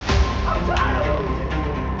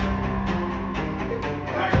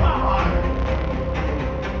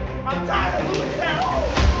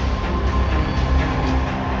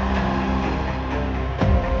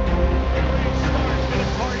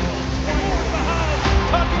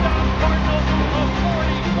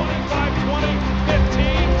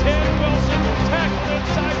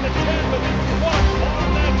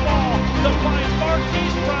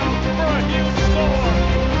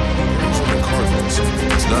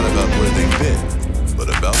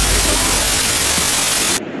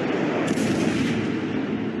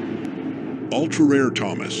Ultra-Rare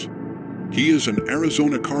Thomas. He is an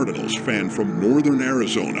Arizona Cardinals fan from northern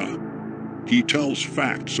Arizona. He tells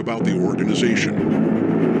facts about the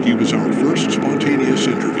organization. He was our first spontaneous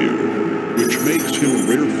interview, which makes him a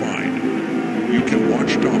rare find. You can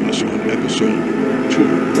watch Thomas on episode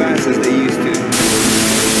 2. Fast as they used to.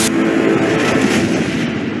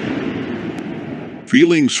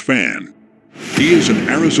 Feelings fan. He is an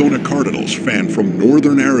Arizona Cardinals fan from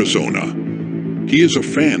northern Arizona. He is a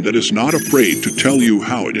fan that is not afraid to tell you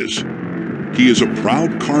how it is. He is a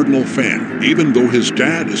proud Cardinal fan, even though his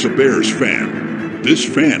dad is a Bears fan. This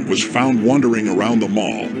fan was found wandering around the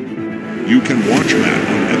mall. You can watch Matt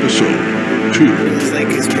on episode 2. It's like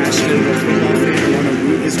his passion in the football fan. I want to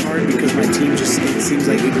root his hard because my team just seems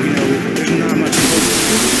like, there's not much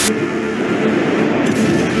hope.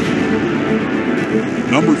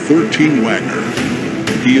 Number 13, Wagner.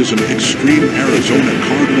 He is an extreme Arizona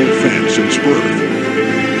Cardinal fan since birth.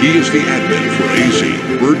 He is the admin for AZ,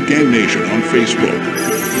 Bird Gang Nation on Facebook.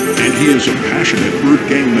 And he is a passionate Bird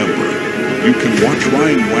Gang member. You can watch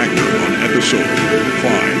Ryan Wagner on episode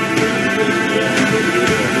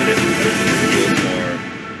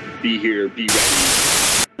 5. Be here, be ready.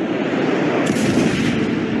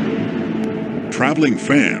 Traveling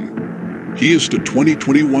fan. He is the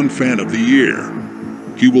 2021 Fan of the Year.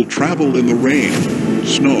 He will travel in the rain,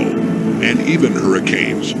 snow, and even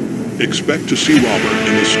hurricanes. Expect to see Robert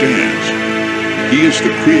in the stands. He is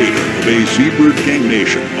the creator of AZ Bird Gang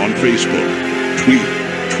Nation on Facebook. Tweet.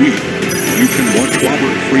 You can watch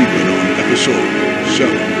Robert Friedman on episode 7.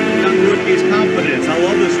 Young rookie's confidence. I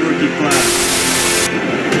love this rookie class.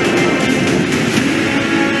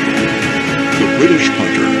 The British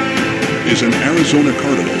Hunter is an Arizona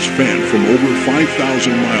Cardinals fan from over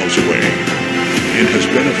 5,000 miles away and has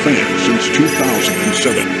been a fan since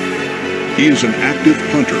 2007. He is an active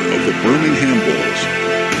punter of the Birmingham Bulls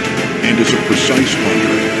and is a precise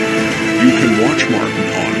punter. You can watch Martin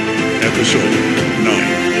on episode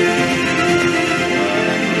 9.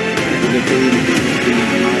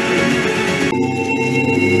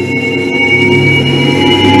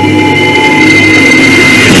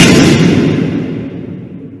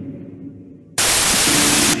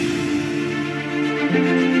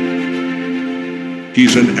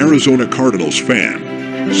 He's an Arizona Cardinals fan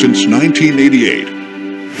since 1988,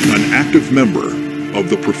 an active member of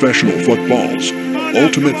the Professional Football's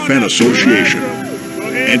Ultimate Fan Association,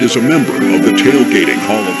 and is a member of the Tailgating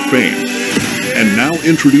Hall of Fame. And now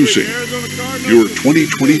introducing your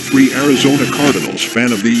 2023 Arizona Cardinals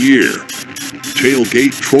Fan of the Year,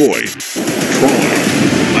 Tailgate Troy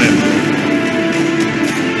Landry.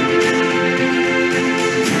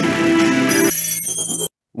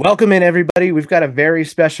 Welcome in, everybody. We've got a very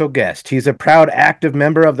special guest. He's a proud active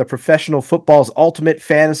member of the Professional Football's Ultimate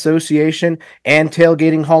Fan Association and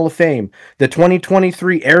Tailgating Hall of Fame, the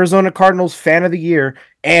 2023 Arizona Cardinals Fan of the Year,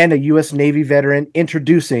 and a U.S. Navy veteran.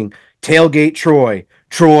 Introducing Tailgate Troy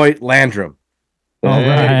Landrum. All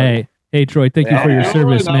right. Hey, Troy, thank you for your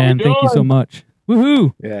service, man. Thank you so much.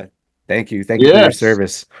 Woohoo! Yeah, thank you. Thank you for your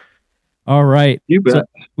service. All right. You bet. So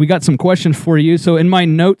we got some questions for you. So in my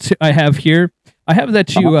notes I have here, I have that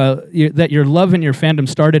that your love and your fandom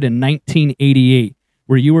started in 1988,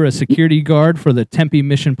 where you were a security guard for the Tempe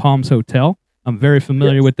Mission Palms Hotel. I'm very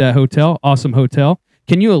familiar with that hotel. Awesome hotel.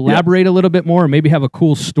 Can you elaborate a little bit more, or maybe have a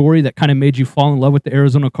cool story that kind of made you fall in love with the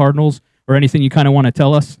Arizona Cardinals, or anything you kind of want to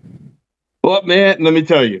tell us? Well, man, let me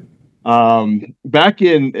tell you. Back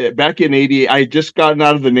in '88, I had just gotten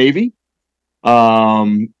out of the Navy,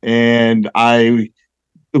 and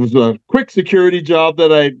it was a quick security job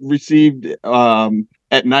that I received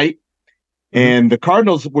at night, and the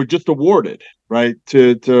Cardinals were just awarded, right,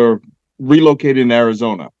 to relocate in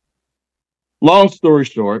Arizona. Long story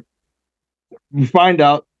short, we find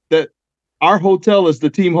out that our hotel is the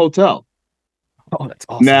team hotel. Oh, that's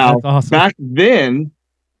awesome. Now, That's awesome. back then,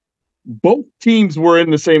 both teams were in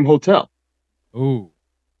the same hotel. Ooh.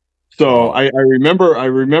 So I remember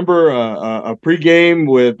a pregame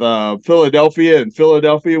with Philadelphia, and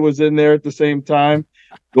Philadelphia was in there at the same time,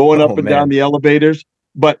 going up and down the elevators.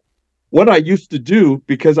 But what I used to do,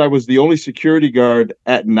 because I was the only security guard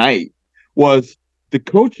at night, was the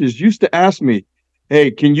coaches used to ask me, "Hey,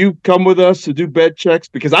 can you come with us to do bed checks?"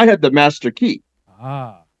 Because I had the master key.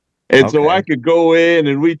 And so I could go in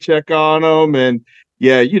and we check on them, and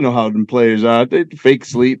yeah, you know how them players are. They fake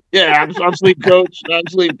sleep. Yeah, I'm sleep coach. I'm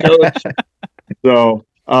sleep coach. So,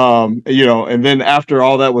 and then after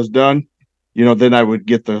all that was done, then I would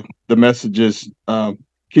get the messages. Can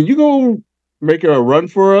you go make a run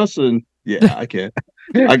for us? And yeah, I can.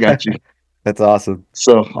 I got you. That's awesome.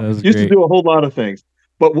 So used to do a whole lot of things.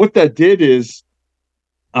 But what that did is,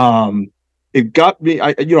 it got me.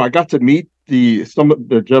 I got to meet some of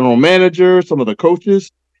the general manager, some of the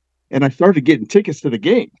coaches, and I started getting tickets to the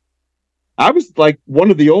game. I was like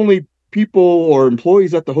one of the only people or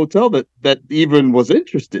employees at the hotel that even was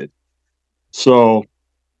interested. So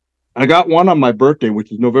I got one on my birthday,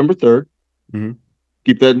 which is November 3rd. Mhm.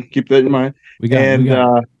 Keep that in mind. We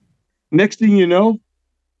got Next thing you know,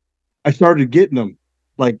 I started getting them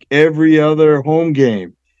like every other home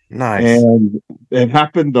game, Nice. and it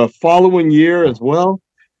happened the following year as well.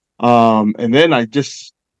 And then I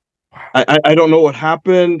don't know what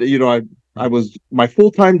happened. I was my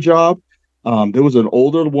full-time job. There was an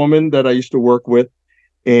older woman that I used to work with,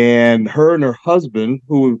 and her husband,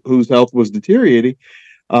 whose health was deteriorating,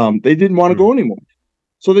 they didn't want to go anymore.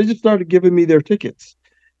 So they just started giving me their tickets.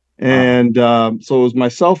 And so it was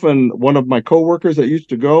myself and one of my coworkers that used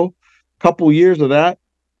to go. A couple years of that.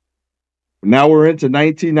 Now we're into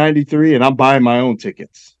 1993, and I'm buying my own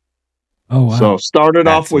tickets. Oh wow. So started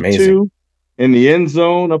That's off with amazing. 2 in the end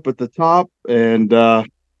zone up at the top, and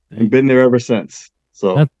been there ever since.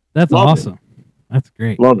 So That's love awesome. That's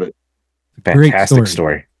great. love it. Great Fantastic story.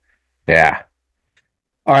 story. Yeah.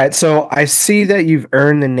 All right. So I see that you've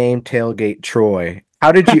earned the name Tailgate Troy.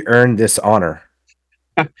 How did you earn this honor?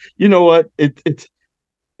 You know what? It's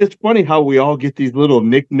funny how we all get these little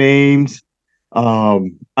nicknames.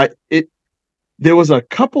 There was a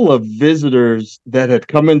couple of visitors that had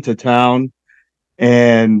come into town,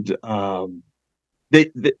 and they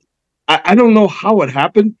I don't know how it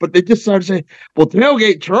happened, but they just started saying, "Well,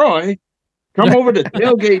 Tailgate Troy, come over to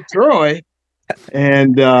Tailgate Troy,"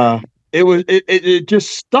 and it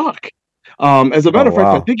just stuck. As a matter of fact,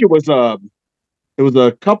 I wow. think it was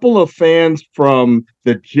a couple of fans from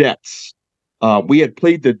the Jets. We had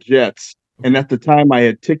played the Jets, and at the time I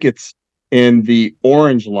had tickets in the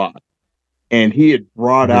orange lot, and he had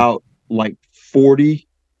brought Mhm. out like 40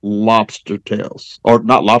 lobster tails, or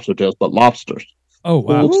not lobster tails, but lobsters, Oh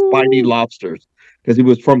wow. full spiny lobsters, because he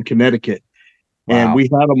was from Connecticut, and Wow. we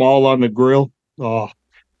had them all on the grill. Oh,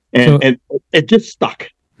 So- and it just stuck.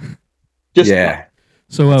 Just stuck. Yeah.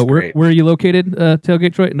 So That's where great. are you located,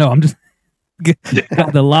 Tailgate Troy? No, I'm just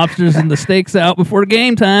got the lobsters and the steaks out before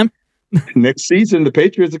game time. Next season, the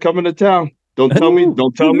Patriots are coming to town. Don't tell me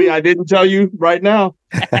I didn't tell you right now.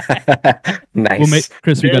 Nice. We'll make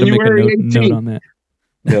Chris. We got to make a January note 18th. on that.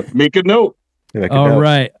 Yep. Make a note. Make a All note.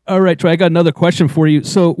 right, Troy. I got another question for you.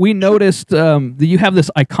 So we noticed that you have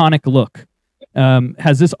this iconic look.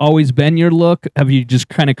 Has this always been your look? Have you just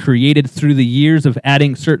kind of created through the years of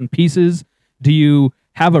adding certain pieces? Do you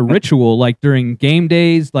have a ritual like during game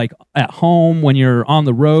days, like at home when you're on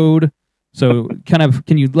the road? So kind of,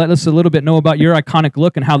 can you let us a little bit know about your iconic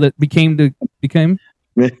look and how that became?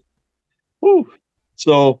 Whew.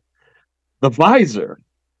 So the visor,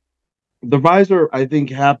 I think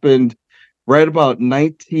happened right about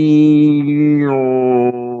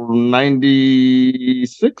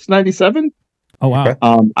 1996, 97. Oh wow. Okay.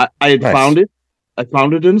 I had Nice. found it. I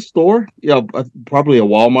found it in a store, probably a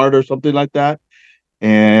Walmart or something like that,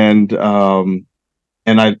 and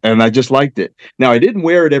I just liked it. Now I didn't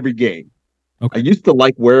wear it every game. Okay. I used to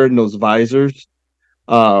like wearing those visors,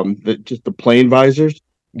 just the plain visors.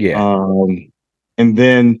 Yeah. And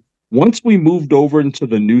then once we moved over into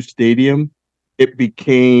the new stadium, it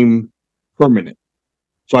became permanent.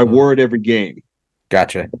 So I wore it every game.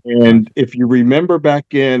 Gotcha. And if you remember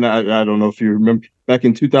back in, I don't know if you remember, back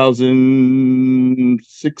in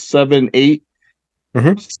 2006, 7, 8,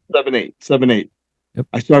 Mhm. 7, 8. Yep.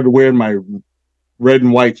 I started wearing my red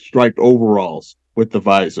and white striped overalls with the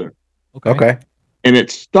visor, Okay. and it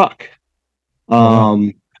stuck.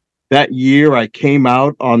 That year I came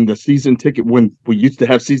out on the season ticket when we used to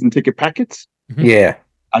have season ticket packets. Yeah.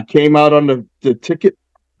 I came out on the ticket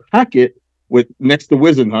packet with next to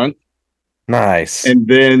Wizen Hunt. Nice. And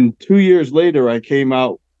then 2 years later, I came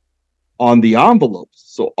out on the envelopes.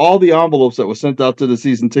 So all the envelopes that were sent out to the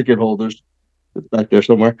season ticket holders, it's back there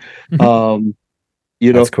somewhere.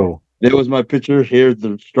 That's cool. There was my picture. Here's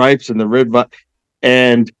the stripes and the red.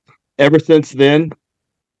 And ever since then,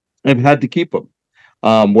 I've had to keep them.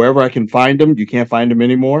 Wherever I can find them, you can't find them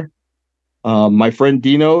anymore. My friend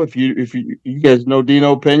Dino, if you guys know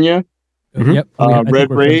Dino Pena, Mhm. Yep. I think Red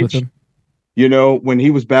we're friends with Rage. him. When he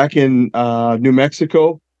was back in New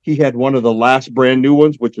Mexico, he had one of the last brand new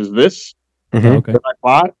ones, which is this Mhm. Oh, okay. that I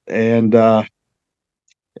bought, and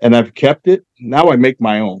I've kept it. Now I make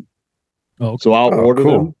my own, Oh, okay. so I'll Oh, order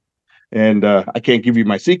cool. them, and I can't give you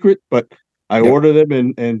my secret, but I Yep. order them,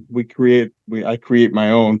 and I create my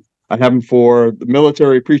own. I have them for the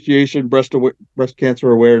military appreciation, breast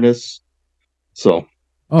cancer awareness. So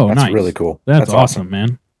Oh, That's nice. really cool. That's awesome,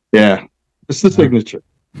 man. yeah, it's the signature.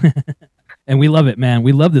 And we love it, man.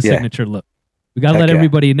 We love the Yeah. signature look. We got to Heck let yeah.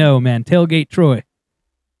 everybody know, man. Tailgate Troy.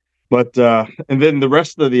 But and then the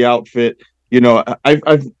rest of the outfit,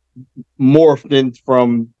 I've morphed in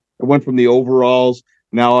from. I went from the overalls.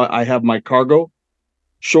 Now I have my cargo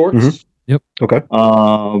shorts. Mhm. Yep. Okay.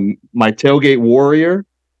 My tailgate warrior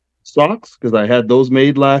socks, because I had those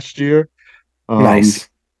made last year. Nice.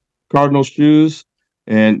 Cardinal shoes,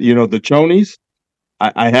 and the chonies.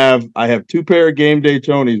 I have 2 pair of game day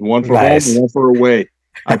chonies, one for Nice. home, one for away.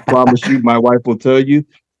 I promise you, my wife will tell you,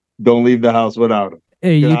 don't leave the house without them.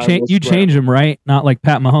 Hey, you change them, right? Not like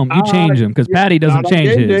Pat Mahomes. You change them because Patty doesn't Not on change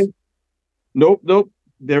game his. day. Nope.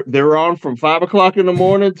 They're on from 5:00 in the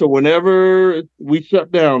morning to whenever we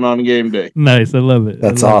shut down on game day. Nice. I love it.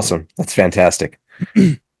 That's awesome. That's fantastic.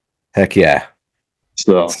 Heck yeah.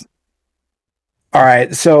 So, All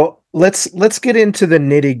right, so let's get into the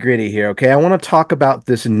nitty-gritty here, okay? I want to talk about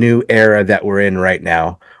this new era that we're in right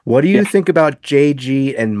now. What do you think about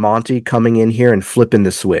JG and Monty coming in here and flipping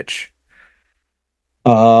the switch?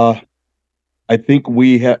 I think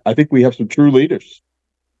we have some true leaders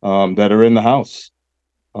that are in the house.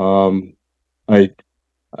 I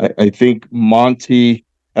think Monty,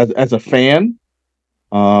 as a fan,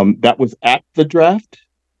 that was at the draft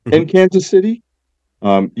in Kansas City.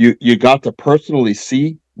 You got to personally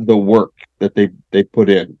see the work that they put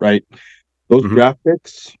in, right? Those draft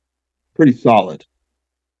picks, pretty solid,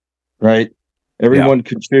 right? Everyone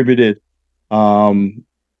contributed.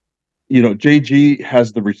 JG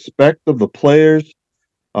has the respect of the players.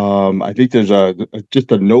 I think there's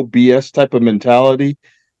just a no BS type of mentality.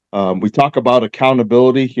 We talk about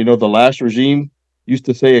accountability. The last regime used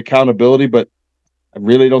to say accountability, but I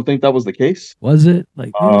really don't think that was the case. Was it?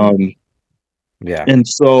 Yeah. And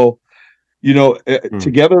so,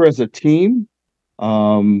 together as a team,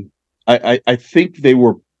 I think they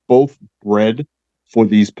were both bred for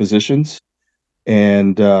these positions.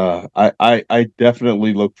 And I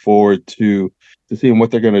definitely look forward to seeing what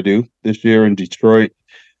they're going to do this year in Detroit.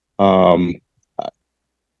 I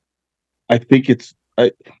think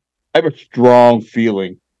I have a strong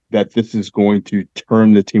feeling that this is going to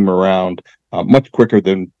turn the team around much quicker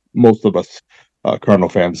than most of us Cardinal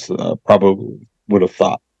fans probably would have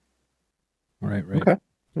thought. Right. Okay.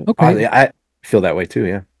 I feel that way too.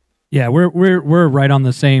 Yeah. Yeah, we're right on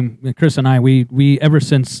the same. Chris and I, we ever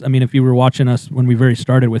since. I mean, if you were watching us when we very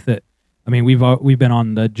started with it, I mean, we've been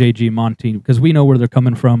on the JG Monty because we know where they're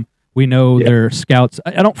coming from. We know they're scouts.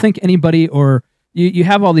 I don't think anybody or you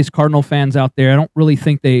have all these Cardinal fans out there. I don't really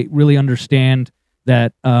think they really understand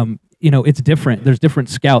that. It's different. There's different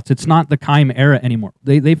scouts. It's not the Keim era anymore.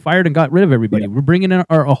 They fired and got rid of everybody. We're bringing in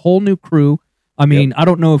a whole new crew. I mean, I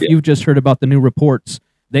don't know if you've just heard about the new reports.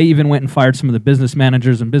 They even went and fired some of the business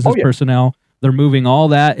managers and business personnel. They're moving all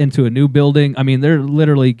that into a new building. I mean, they're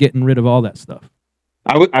literally getting rid of all that stuff.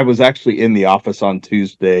 I was actually in the office on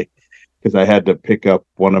Tuesday because I had to pick up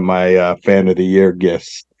one of my Fan of the Year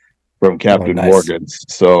gifts from Captain Morgan's.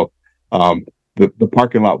 So the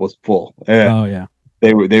parking lot was full. Oh yeah,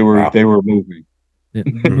 they were moving.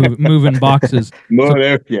 Moving boxes.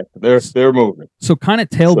 They're moving. So kind of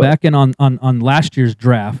tail back in on last year's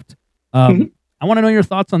draft. I want to know your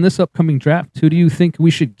thoughts on this upcoming draft. Who do you think we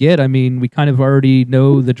should get? I mean, we kind of already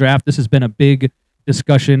know the draft. This has been a big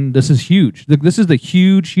discussion. This is huge. This is the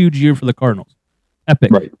huge year for the Cardinals. Epic.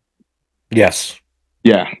 Right. Yes.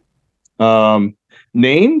 Yeah.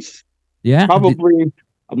 Names? Yeah. Probably.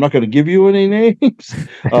 I'm not going to give you any names.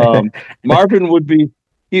 Marvin would be,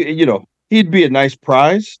 he'd be a nice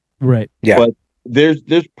prize. Right. Yeah. But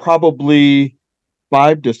there's probably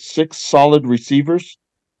 5 to 6 solid receivers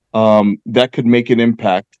that could make an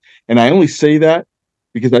impact. And I only say that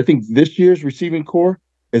because I think this year's receiving core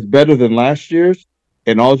is better than last year's.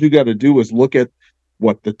 And all you got to do is look at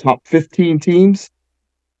the top 15 teams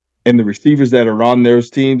and the receivers that are on those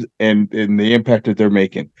teams and the impact that they're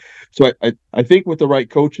making. So I think with the right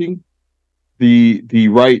coaching, the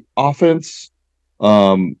right offense,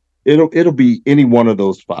 it'll be any one of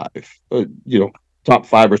those 5, top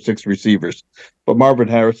 5 or 6 receivers. But Marvin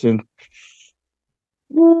Harrison,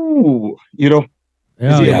 is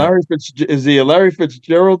he a Larry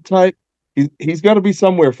Fitzgerald type? He's got to be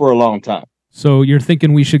somewhere for a long time. So you're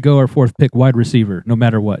thinking we should go our 4th pick wide receiver, no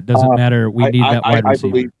matter what. Doesn't matter. We need that wide receiver.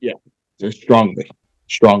 I believe,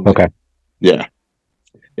 strongly. Okay. Yeah.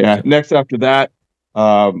 Next after that,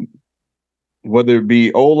 whether it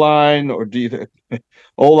be O-line or D-line,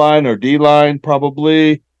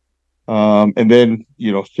 probably, and then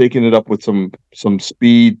shaking it up with some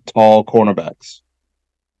speed, tall cornerbacks.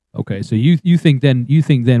 Okay, so you think then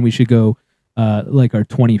we should go like our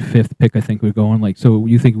 25th pick? I think we're going like. So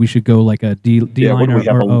you think we should go like a D line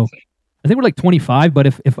or O? I think we're like 25, but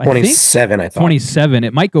if I think 27, I thought. 27,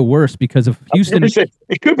 it might go worse because if Houston,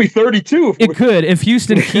 it could be 32. it could if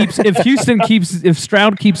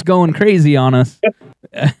Stroud keeps going crazy on us.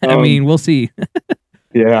 I mean, we'll see.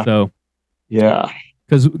 Yeah. So yeah,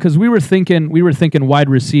 because we were thinking wide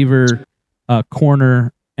receiver,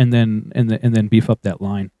 corner, and then beef up that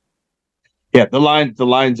line. Yeah, the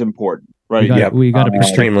line's important, right? We got to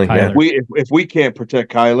extremely. Yeah. If we can't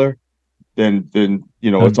protect Kyler, then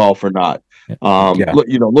it's all for naught.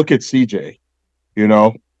 Look at CJ.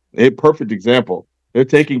 A perfect example. They're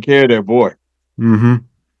taking care of their boy. Mm-hmm.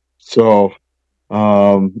 So,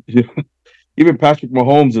 even Patrick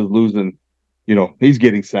Mahomes is losing. He's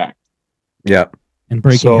getting sacked. Yeah, and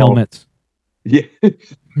breaking helmets. Yeah.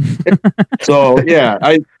 So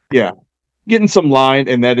getting some line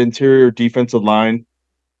in that interior defensive line.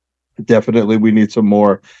 Definitely, we need some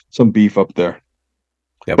beef up there.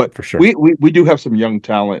 Yeah, but for sure. We do have some young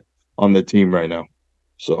talent on the team right now,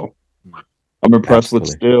 so I'm impressed with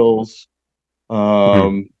Stills. Yeah,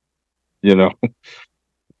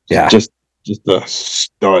 just a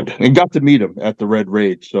stud, and got to meet him at the Red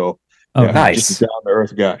Rage. So nice, just a down to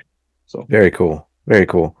earth guy. So very cool, very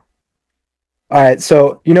cool. All right,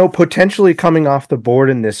 so potentially coming off the board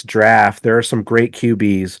in this draft, there are some great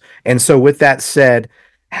QBs, and so with that said,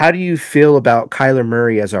 how do you feel about Kyler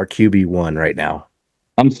Murray as our QB1 right now?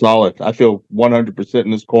 I'm solid. I feel 100%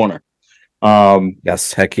 in this corner.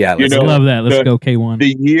 Yes, heck yeah. Let's love that. Let's go K1.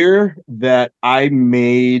 The year that I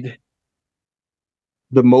made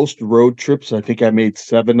the most road trips, I think I made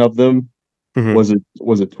 7 of them. Mm-hmm.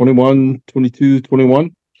 Was it 21, 22,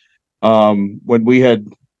 21? When we had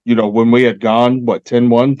gone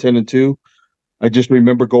 10-1, 10-2. I just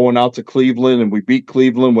remember going out to Cleveland and we beat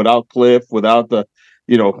Cleveland without Cliff, without there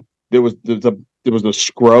was a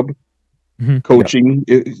scrub coaching,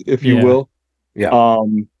 if you will. Yeah.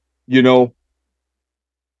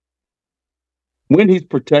 When he's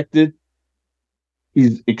protected,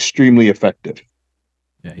 he's extremely effective.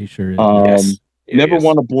 Yeah, he sure is. Don't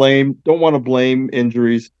want to blame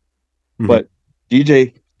injuries, but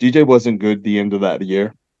DJ wasn't good the end of that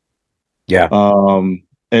year. Yeah.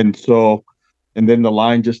 And then the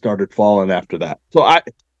line just started falling after that. So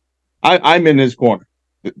I'm in his corner.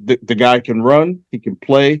 The guy can run, he can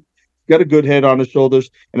play, got a good head on his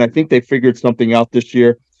shoulders, and I think they figured something out this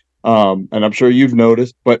year. And I'm sure you've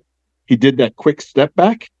noticed, but he did that quick step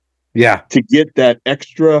back. Yeah. To get that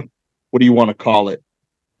extra, what do you want to call it?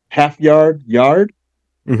 Half yard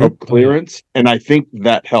of clearance. And I think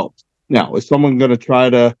that helped. Now, is someone going to try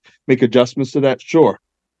to make adjustments to that? Sure.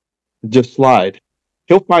 Just slide.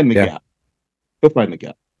 He'll find the gap.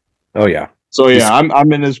 Oh yeah. So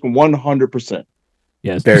I'm in this 100%.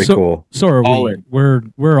 Yes, very cool. So are all we. In.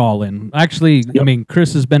 We're all in. Actually, yep. I mean,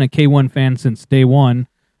 Chris has been a K1 fan since day one.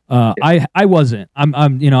 I wasn't. I'm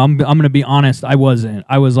going to be honest. I wasn't.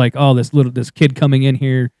 I was like, oh, this kid coming in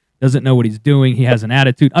here doesn't know what he's doing. He has an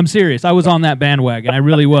attitude. I'm serious. I was on that bandwagon. I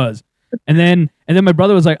really was. And then my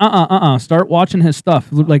brother was like, start watching his stuff.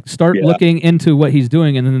 Like, start looking into what he's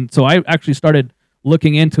doing. And then so I actually started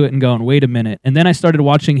looking into it and going, wait a minute. And then I started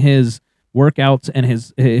watching his workouts and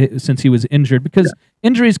his since he was injured, because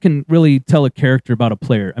injuries can really tell a character about a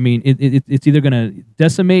player. I mean, it's either going to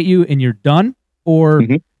decimate you and you're done, or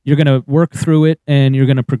you're going to work through it and you're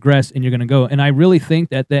going to progress and you're going to go. And I really think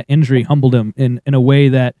that injury humbled him in a way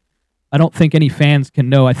that I don't think any fans can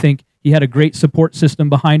know. I think he had a great support system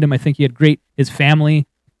behind him. I think he had his family.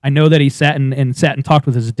 I know that he sat and talked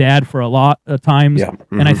with his dad for a lot of times. Yeah.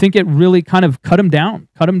 And I think it really kind of cut him down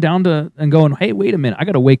to and going, hey, wait a minute, I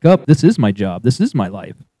got to wake up. This is my job. This is my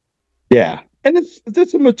life. Yeah. And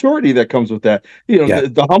it's a maturity that comes with that.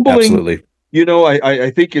 The humbling, absolutely. I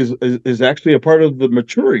think is actually a part of the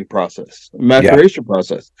maturing maturation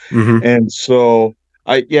process. And so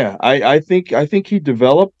I think he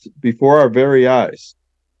developed before our very eyes.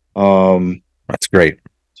 That's great.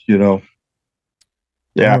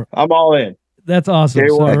 Yeah, I'm all in. That's awesome.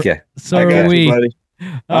 So are we. Buddy.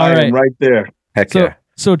 All right. I'm right there. Heck yeah.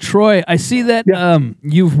 So Troy, I see that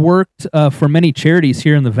you've worked for many charities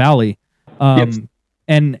here in the Valley. Yes.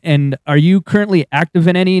 And are you currently active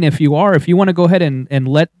in any? And if you are, if you want to go ahead and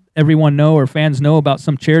let everyone know or fans know about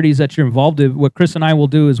some charities that you're involved in, what Chris and I will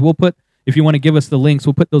do is if you want to give us the links,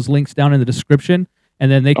 we'll put those links down in the description,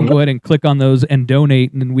 and then they can go ahead and click on those and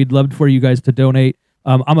donate. And we'd love for you guys to donate.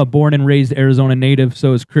 I'm a born and raised Arizona native,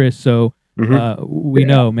 so is Chris. So we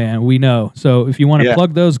know, man, we know. So if you want to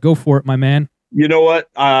plug those, go for it, my man. You know what?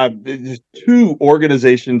 There's 2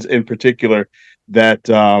 organizations in particular that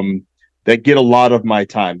get a lot of my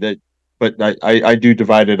time. But I do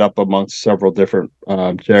divide it up amongst several different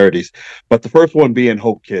charities. But the first one being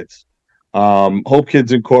Hope Kids. Hope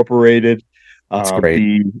Kids Incorporated, That's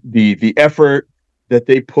great. the effort that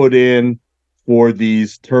they put in for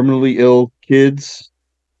these terminally ill kids,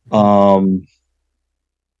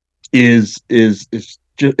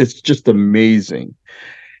 it's just amazing.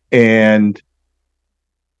 And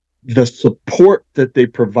the support that they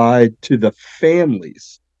provide to the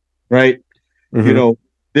families, right? You know,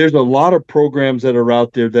 there's a lot of programs that are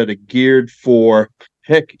out there that are geared for,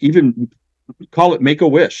 heck, even call it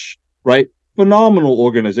Make-A-Wish, right? Phenomenal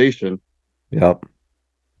organization. Yep.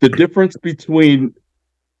 The difference between,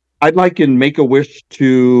 I'd liken Make-A-Wish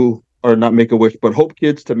to, or not Make-A-Wish, but Hope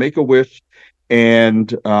Kids to Make-A-Wish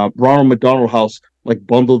and Ronald McDonald House, like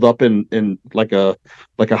bundled up in like a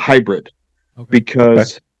hybrid,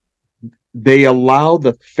 because they allow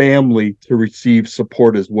the family to receive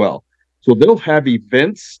support as well. So they'll have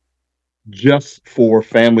events just for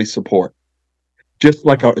family support, just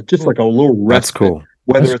like a little respite. That's cool.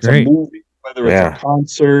 Whether That's it's great. a movie, whether it's a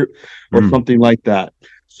concert or something like that.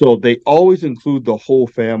 So they always include the whole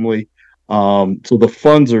family. So the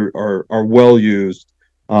funds are well used.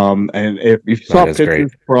 And if you saw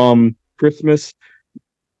pictures from Christmas,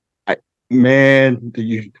 the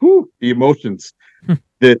emotions.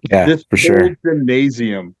 That this whole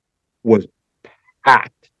gymnasium was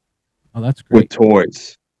packed that's with great.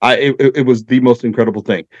 toys. It was the most incredible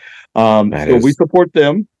thing. So we support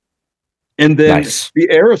them. And then the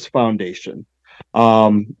Eris Foundation,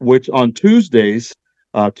 which on Tuesdays,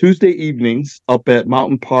 Tuesday evenings up at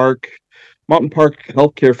Mountain Park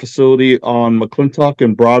Healthcare Facility on McClintock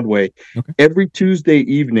and Broadway, every Tuesday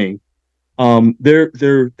evening,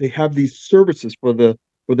 they have these services for the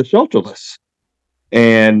shelterless.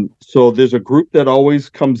 And so there's a group that always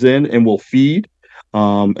comes in and will feed.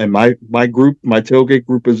 And my group, my tailgate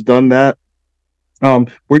group, has done that.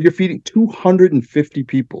 Where you're feeding 250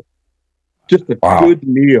 people, just a good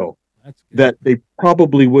meal that they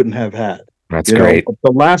probably wouldn't have had. That's great.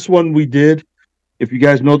 The last one we did, if you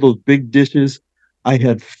guys know those big dishes, I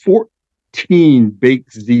had 14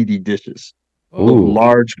 baked ziti dishes.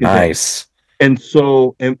 Large containers. Nice. And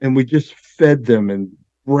so, and we just fed them and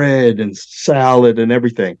bread and salad and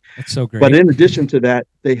everything. That's so great. But in addition to that,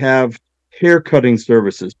 they have hair cutting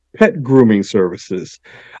services, pet grooming services,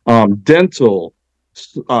 dental,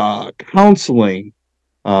 counseling,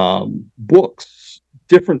 books,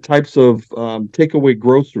 different types of takeaway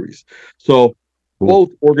groceries. So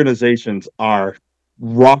both organizations are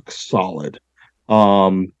rock solid,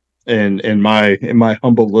 in my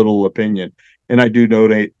humble little opinion. And I do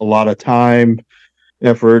donate a lot of time,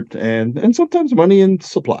 effort, and sometimes money and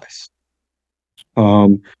supplies.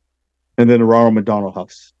 And then the Ronald McDonald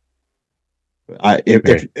House. I don't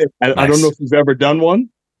know if you've ever done one,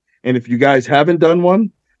 and if you guys haven't done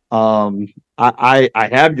one, I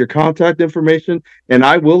have your contact information, and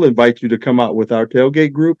I will invite you to come out with our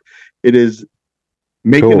tailgate group. It is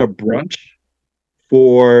making a brunch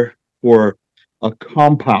for a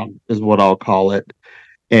compound, is what I'll call it,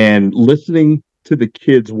 and listening to the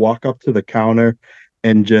kids walk up to the counter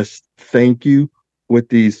and just thank you with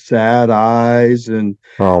these sad eyes. And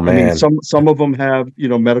I mean, some of them have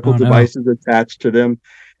medical devices attached to them,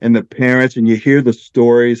 and the parents, and you hear the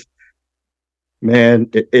stories, man,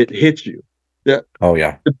 it hits you. Yeah. Oh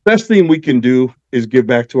yeah. The best thing we can do is give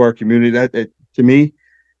back to our community. That to me,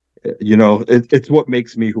 it's what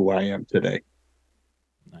makes me who I am today.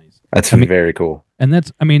 Nice. That's very cool.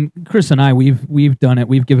 And Chris and I, we've done it.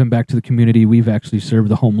 We've given back to the community. We've actually served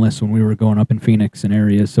the homeless when we were growing up in Phoenix and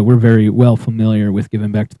areas. So we're very well familiar with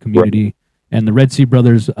giving back to the community. Right. And the Red Sea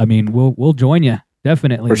Brothers, I mean, we'll join you.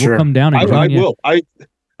 Definitely. We'll come down and join you. I will.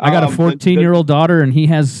 I got a 14-year-old daughter, and he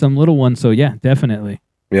has some little ones. So yeah, definitely.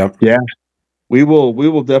 Yep. Yeah. We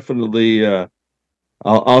will definitely,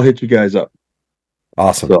 I'll hit you guys up.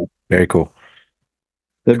 Awesome. So, very cool.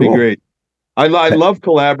 That'd be great. I love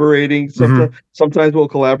collaborating. Sometimes we'll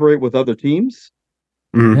collaborate with other teams,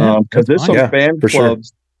 because there's some fan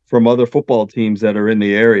clubs from other football teams that are in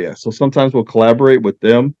the area. So sometimes we'll collaborate with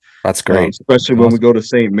them. That's great, especially when we go to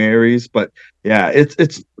St. Mary's. But yeah, it's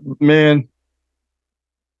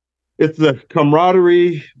the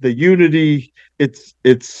camaraderie, the unity. It's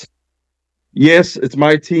yes, it's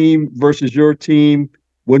my team versus your team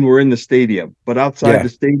when we're in the stadium, but outside the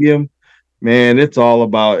stadium, man, it's all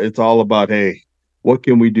about, hey, what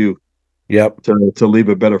can we do? Yep. To leave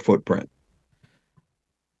a better footprint.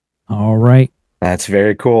 All right. That's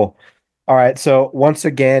very cool. All right. So once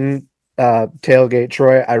again, Tailgate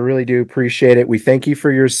Troy, I really do appreciate it. We thank you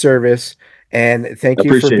for your service, and thank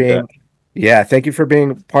you for being thank you for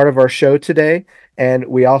being part of our show today. And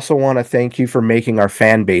we also want to thank you for making our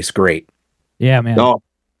fan base great. Yeah, man. No,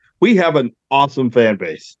 we have an awesome fan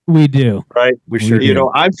base, We do. right? We sure do. You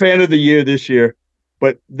know, I'm fan of the year this year,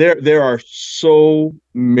 but there are so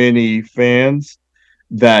many fans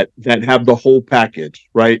that have the whole package,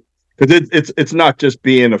 right? Because it's not just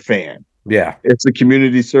being a fan. Yeah. It's the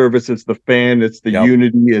community service, it's the fan, it's the Yep.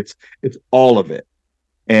 unity, it's all of it.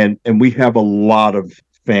 And we have a lot of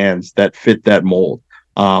fans that fit that mold.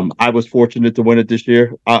 I was fortunate to win it this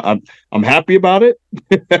year. I'm happy about it.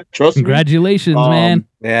 Trust me. Congratulations, man.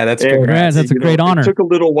 Yeah, that's And, good. Congrats. That's a great honor. It took a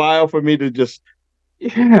little while for me to just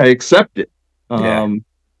accept it. Yeah.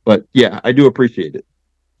 But yeah, I do appreciate it.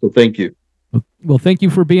 So thank you. Well, thank you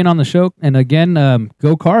for being on the show. And again,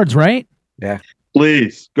 go Cards, right? Yeah.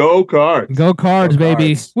 Please go Cards. Go Cards, Go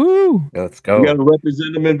baby. Cards. Woo! Let's We got go. to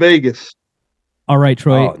represent them in Vegas. All right,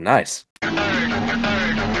 Troy. Oh, nice.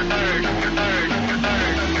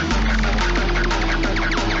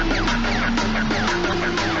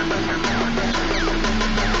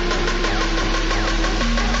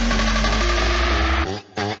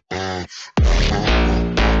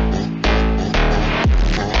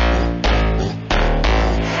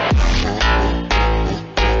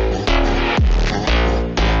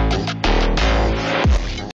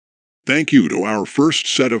 Thank you to our first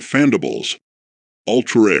set of Fandables: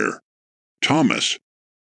 Ultra Rare, Thomas,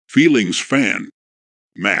 Feelings Fan,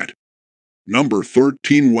 Matt, Number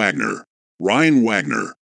 13 Wagner, Ryan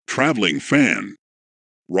Wagner, Traveling Fan,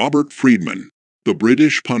 Robert Friedman, The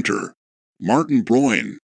British Punter, Martin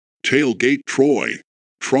Broyne, Tailgate Troy,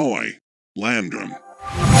 Landrum.